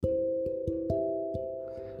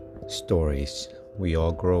Stories. We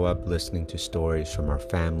all grow up listening to stories from our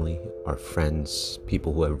family, our friends,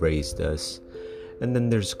 people who have raised us. And then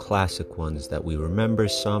there's classic ones that we remember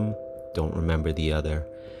some, don't remember the other.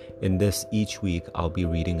 In this, each week, I'll be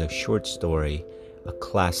reading a short story, a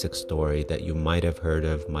classic story that you might have heard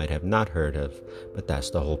of, might have not heard of, but that's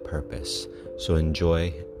the whole purpose. So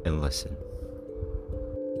enjoy and listen.